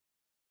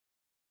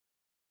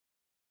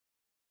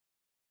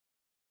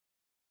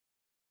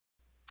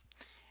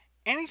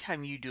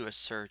Anytime you do a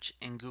search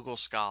in Google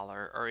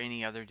Scholar or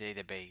any other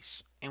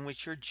database in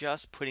which you're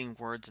just putting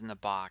words in the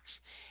box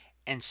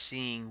and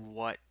seeing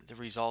what the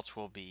results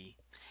will be,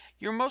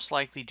 you're most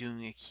likely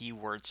doing a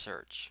keyword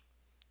search.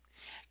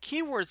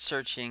 Keyword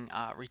searching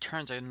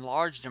returns a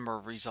large number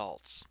of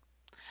results,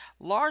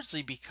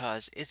 largely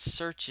because it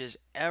searches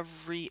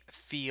every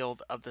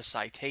field of the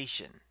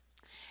citation.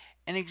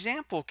 An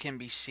example can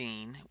be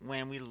seen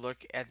when we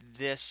look at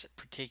this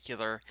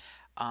particular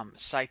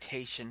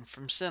citation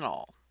from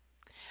CINAHL.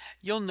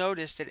 You'll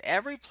notice that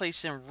every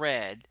place in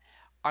red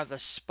are the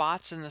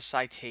spots in the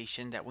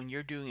citation that when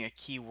you're doing a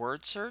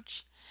keyword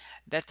search,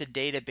 that the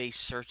database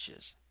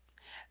searches.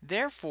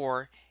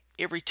 Therefore,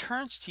 it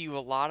returns to you a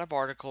lot of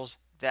articles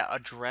that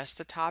address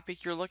the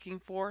topic you're looking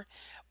for,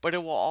 but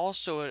it will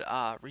also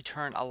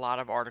return a lot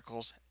of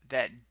articles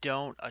that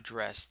don't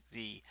address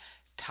the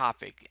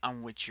topic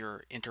on which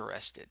you're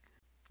interested.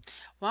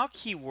 While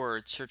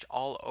keywords search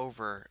all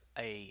over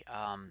a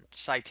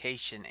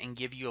citation and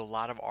give you a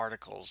lot of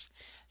articles,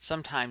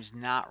 sometimes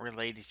not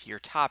related to your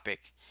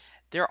topic,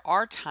 there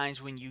are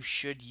times when you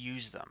should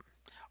use them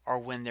or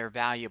when they're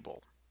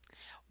valuable.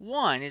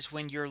 One is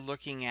when you're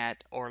looking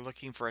at or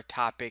looking for a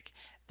topic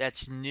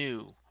that's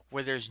new,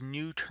 where there's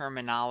new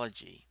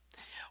terminology.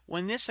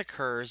 When this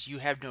occurs, you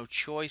have no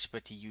choice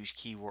but to use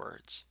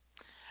keywords.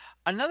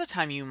 Another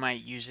time you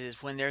might use it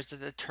is when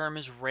the term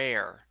is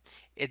rare.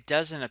 It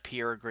doesn't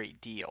appear a great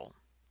deal.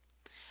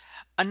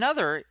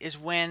 Another is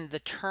when the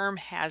term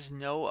has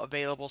no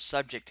available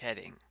subject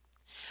heading.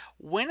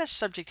 When a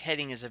subject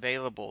heading is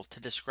available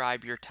to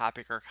describe your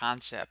topic or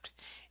concept,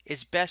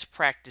 it's best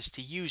practice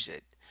to use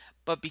it.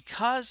 But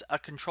because a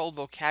controlled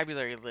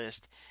vocabulary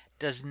list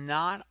does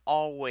not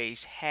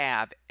always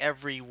have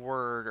every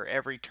word or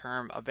every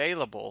term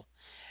available,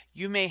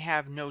 you may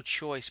have no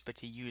choice but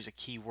to use a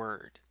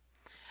keyword.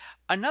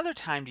 Another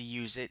time to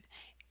use it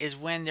is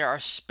when there are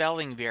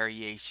spelling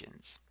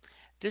variations.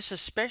 This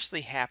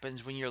especially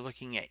happens when you're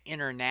looking at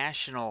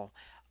international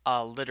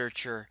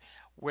literature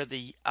where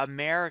the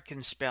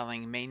American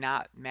spelling may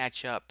not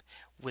match up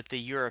with the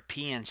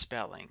European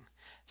spelling,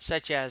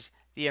 such as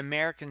the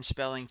American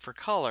spelling for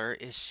color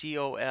is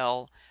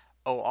COLOR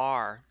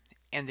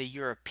and the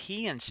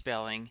European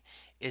spelling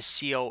is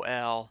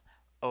COLOUR.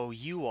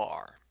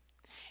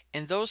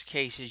 In those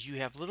cases, you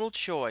have little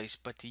choice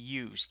but to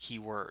use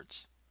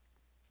keywords.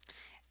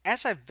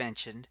 As I've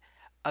mentioned,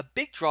 a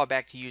big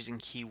drawback to using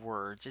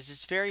keywords is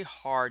it's very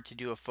hard to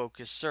do a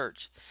focused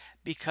search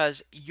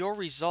because your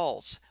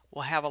results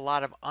will have a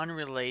lot of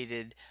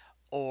unrelated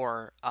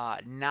or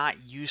not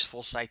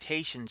useful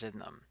citations in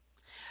them.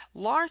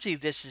 Largely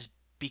this is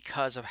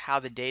because of how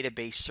the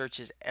database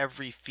searches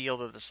every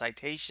field of the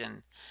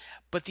citation,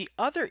 but the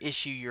other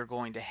issue you're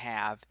going to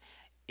have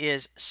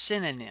is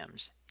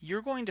synonyms.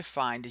 You're going to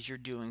find as you're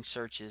doing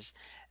searches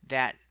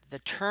that the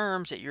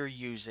terms that you're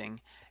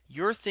using,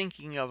 you're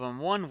thinking of them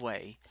one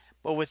way,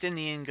 but within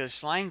the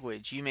English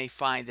language you may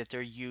find that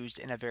they're used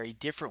in a very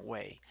different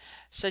way,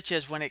 such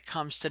as when it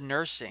comes to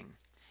nursing.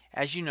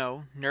 As you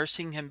know,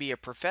 nursing can be a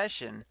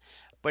profession,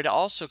 but it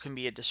also can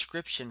be a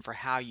description for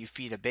how you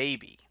feed a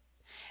baby.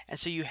 And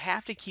so you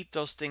have to keep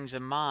those things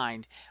in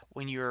mind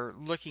when you're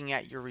looking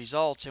at your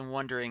results and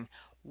wondering,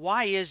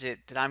 why is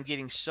it that I'm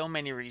getting so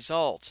many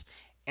results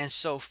and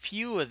so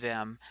few of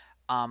them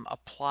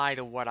apply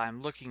to what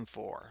I'm looking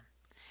for?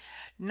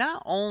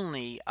 Not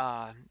only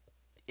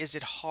is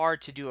it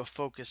hard to do a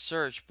focused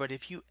search, but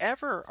if you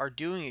ever are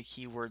doing a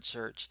keyword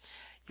search,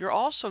 you're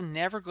also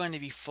never going to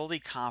be fully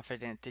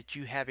confident that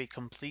you have a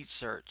complete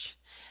search.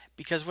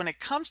 Because when it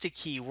comes to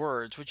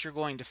keywords, what you're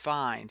going to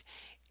find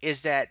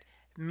is that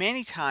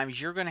many times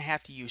you're going to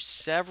have to use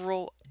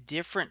several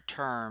different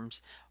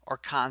terms or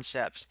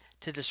concepts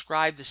to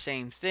describe the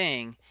same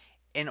thing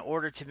in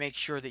order to make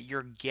sure that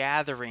you're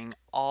gathering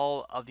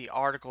all of the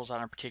articles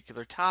on a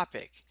particular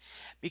topic.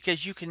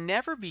 Because you can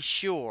never be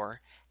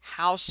sure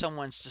how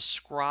someone's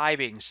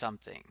describing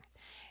something.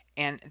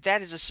 And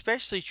that is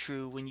especially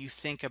true when you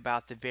think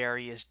about the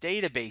various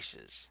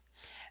databases.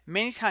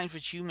 Many times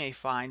what you may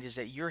find is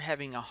that you're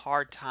having a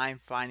hard time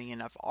finding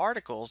enough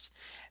articles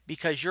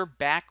because your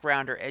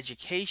background or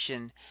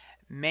education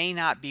may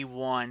not be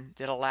one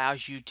that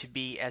allows you to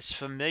be as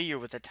familiar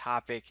with the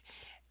topic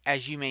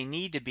as you may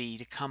need to be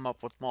to come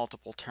up with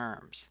multiple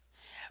terms.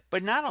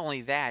 But not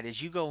only that,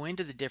 as you go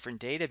into the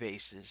different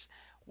databases,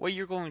 what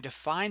you're going to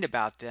find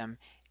about them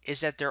is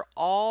that they're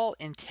all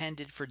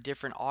intended for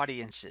different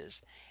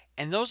audiences.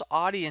 And those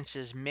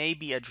audiences may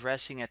be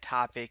addressing a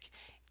topic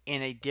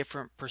in a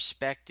different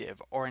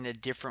perspective or in a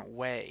different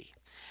way.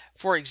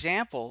 For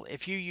example,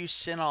 if you use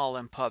CINAHL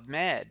and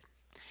PubMed,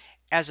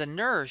 as a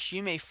nurse,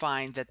 you may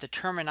find that the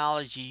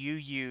terminology you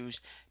use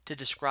to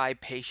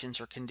describe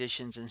patients or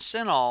conditions in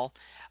CINAHL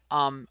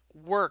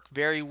work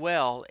very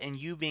well in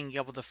you being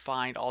able to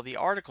find all the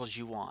articles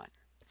you want.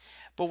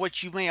 But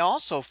what you may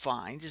also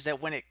find is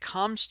that when it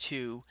comes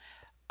to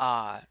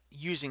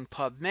using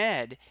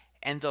PubMed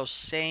and those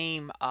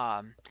same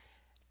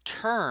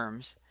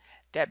terms,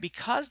 that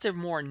because they're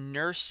more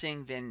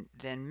nursing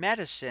than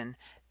medicine,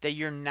 that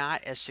you're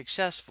not as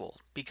successful,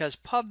 because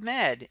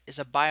PubMed is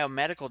a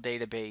biomedical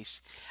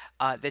database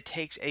that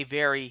takes a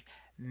very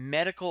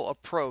medical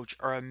approach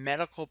or a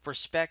medical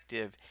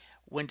perspective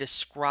when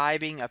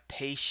describing a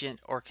patient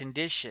or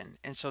condition.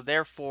 And so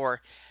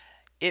therefore,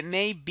 it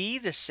may be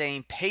the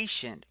same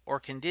patient or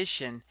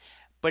condition,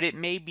 but it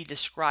may be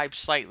described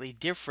slightly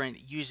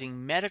different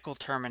using medical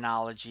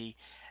terminology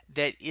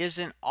that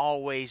isn't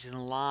always in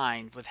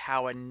line with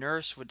how a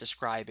nurse would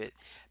describe it,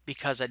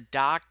 because a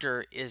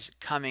doctor is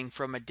coming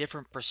from a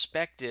different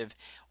perspective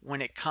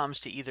when it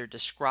comes to either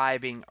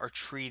describing or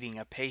treating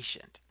a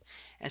patient.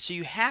 And so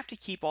you have to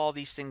keep all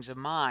these things in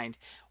mind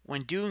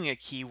when doing a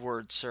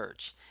keyword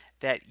search,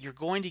 that you're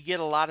going to get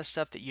a lot of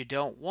stuff that you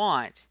don't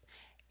want,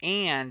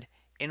 and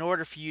in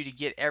order for you to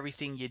get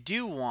everything you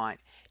do want,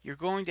 you're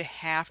going to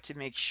have to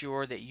make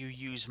sure that you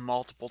use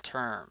multiple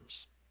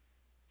terms.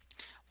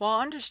 While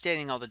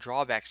understanding all the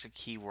drawbacks of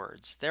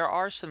keywords, there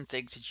are some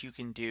things that you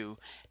can do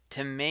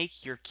to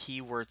make your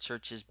keyword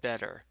searches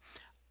better,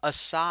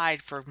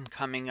 aside from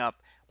coming up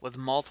with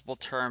multiple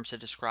terms to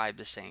describe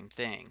the same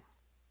thing.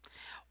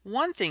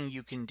 One thing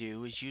you can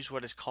do is use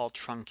what is called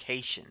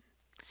truncation.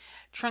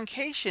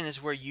 Truncation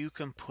is where you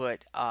can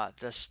put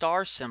the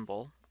star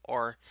symbol,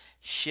 or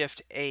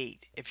Shift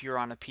 8 if you're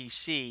on a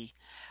PC,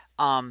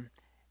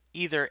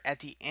 either at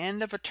the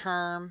end of a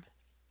term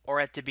or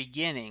at the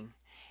beginning.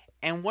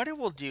 And what it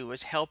will do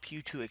is help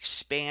you to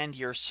expand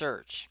your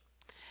search.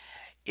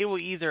 It will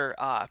either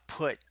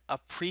put a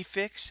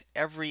prefix,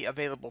 every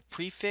available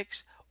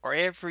prefix, or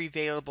every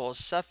available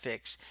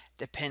suffix,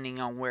 depending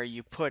on where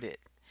you put it.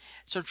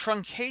 So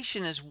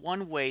truncation is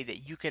one way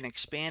that you can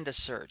expand a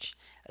search,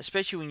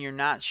 especially when you're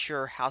not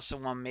sure how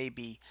someone may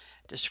be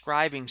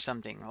describing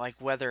something, like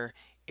whether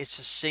it's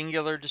a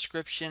singular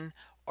description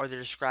or they're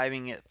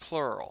describing it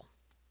plural.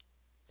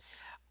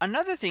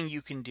 Another thing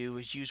you can do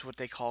is use what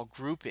they call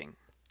grouping.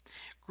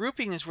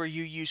 Grouping is where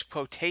you use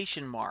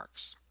quotation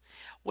marks.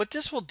 What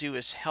this will do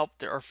is help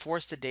or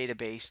force the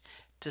database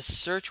to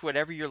search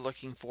whatever you're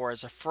looking for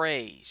as a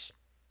phrase.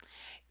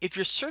 If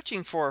you're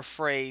searching for a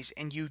phrase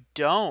and you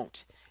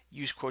don't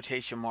use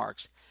quotation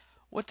marks,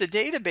 what the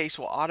database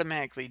will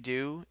automatically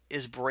do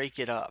is break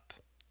it up.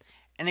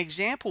 An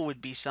example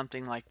would be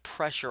something like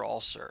pressure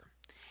ulcer.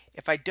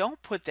 If I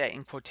don't put that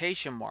in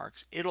quotation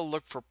marks, it'll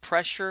look for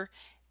pressure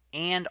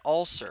and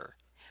ulcer,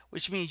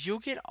 which means you'll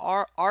get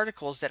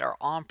articles that are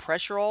on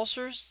pressure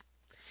ulcers,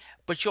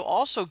 but you'll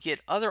also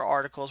get other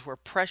articles where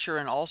pressure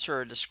and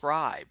ulcer are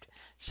described,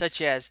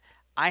 such as,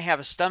 I have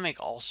a stomach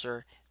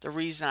ulcer. The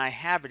reason I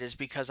have it is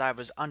because I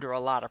was under a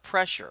lot of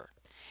pressure.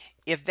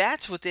 If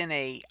that's within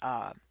a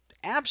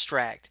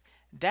abstract,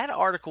 that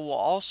article will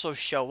also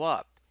show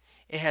up.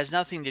 It has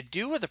nothing to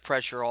do with a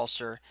pressure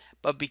ulcer,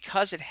 but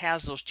because it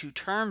has those two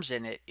terms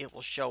in it, it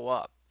will show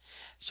up.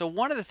 So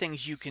one of the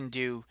things you can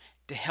do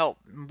to help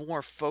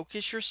more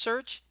focus your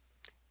search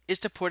is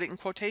to put it in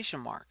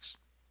quotation marks.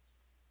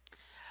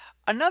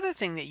 Another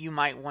thing that you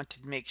might want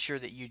to make sure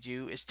that you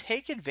do is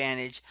take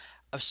advantage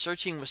of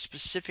searching with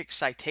specific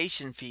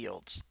citation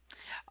fields.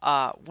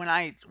 When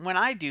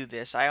I do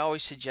this, I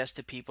always suggest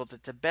to people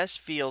that the best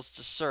fields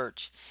to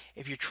search,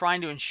 if you're trying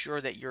to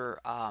ensure that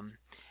your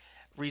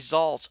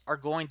results are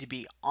going to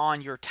be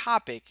on your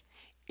topic,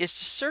 is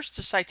to search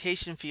the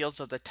citation fields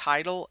of the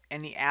title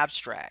and the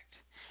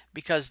abstract,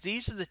 because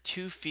these are the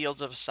two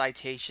fields of a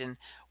citation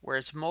where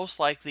it's most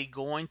likely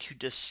going to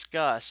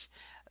discuss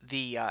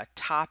the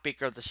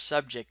topic or the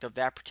subject of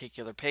that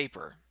particular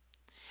paper.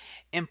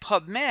 In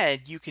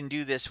PubMed, you can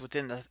do this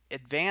within the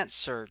advanced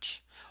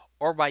search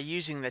or by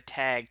using the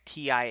tag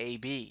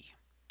TIAB.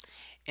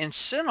 In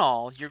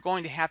CINAHL, you're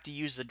going to have to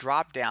use the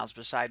drop downs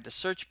beside the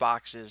search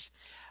boxes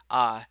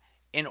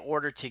in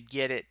order to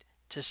get it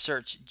to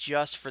search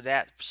just for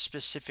that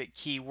specific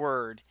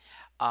keyword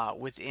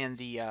within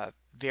the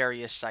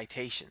various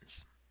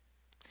citations.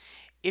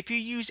 If you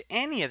use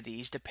any of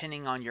these,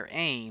 depending on your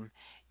aim,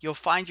 you'll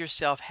find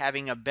yourself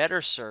having a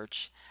better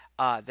search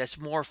that's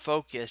more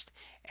focused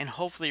and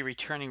hopefully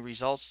returning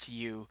results to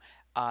you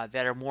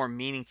that are more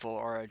meaningful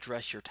or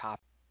address your topic.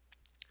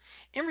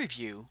 In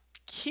review,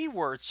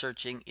 keyword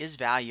searching is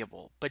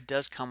valuable but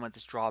does come with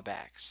its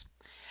drawbacks.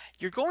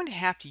 You're going to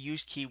have to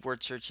use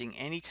keyword searching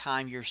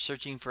anytime you're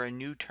searching for a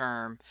new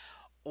term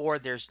or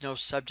there's no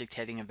subject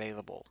heading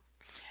available.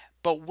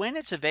 But when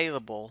it's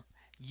available,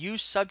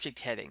 use subject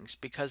headings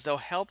because they'll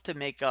help to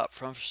make up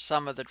for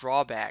some of the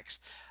drawbacks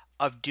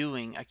of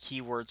doing a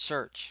keyword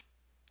search.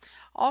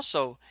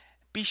 Also,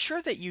 be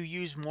sure that you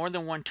use more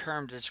than one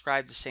term to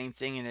describe the same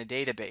thing in a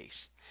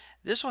database.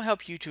 This will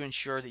help you to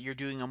ensure that you're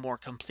doing a more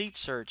complete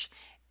search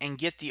and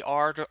get the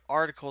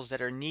articles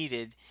that are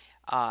needed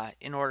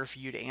in order for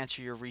you to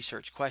answer your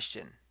research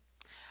question.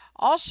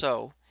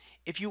 Also,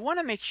 if you want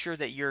to make sure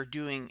that you're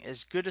doing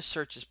as good a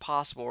search as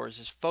possible or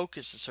as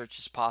focused a search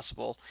as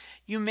possible,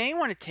 you may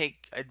want to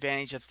take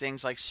advantage of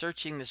things like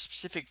searching the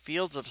specific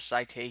fields of a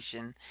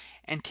citation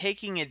and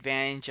taking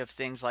advantage of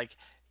things like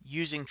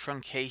using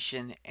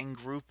truncation and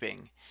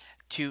grouping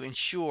to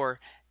ensure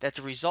that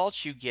the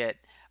results you get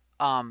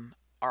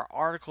are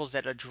articles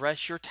that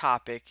address your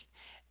topic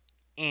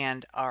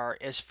and are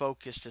as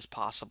focused as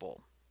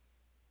possible.